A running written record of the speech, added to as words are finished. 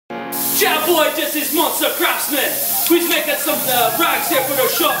Yeah boy, this is MonsterCraftsman. We're making some rags here for the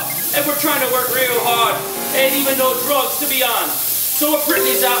shop and we're trying to work real hard. Ain't even no drugs to be on. So we're putting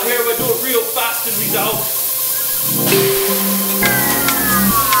these out here, we'll do it real fast and we go.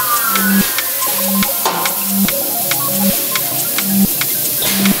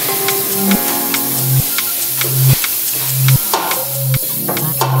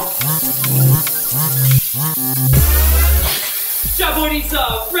 Yeah boy, these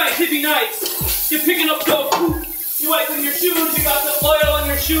rags would be nice. You're picking up dog poop. You wipe on your shoes, you got the oil on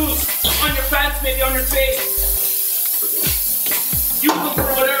your shoes, on your pants, maybe on your face. Use them for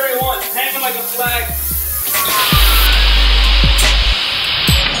whatever you want, hang them like a flag.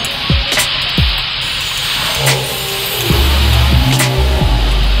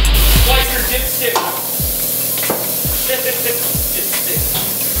 Wipe your dipstick. Dipstick.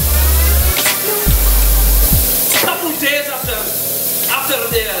 A couple days after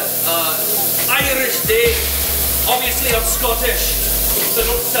the Irish Day. Obviously I'm Scottish, so I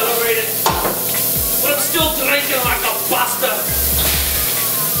don't celebrate it. But I'm still drinking like a bastard.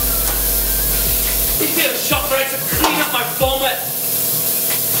 These here shop rags to clean up my vomit.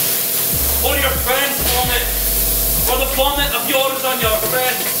 Or your friend's vomit. Or the vomit of yours on your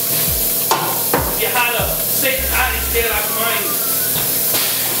friend. If you had a St. Patty's Day like mine.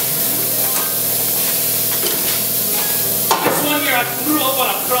 This one year I threw up on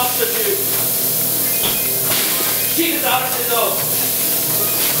a prostitute. Cheated out of it though.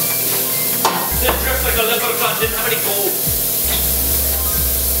 Didn't dress like a leprechaun, didn't have any gold.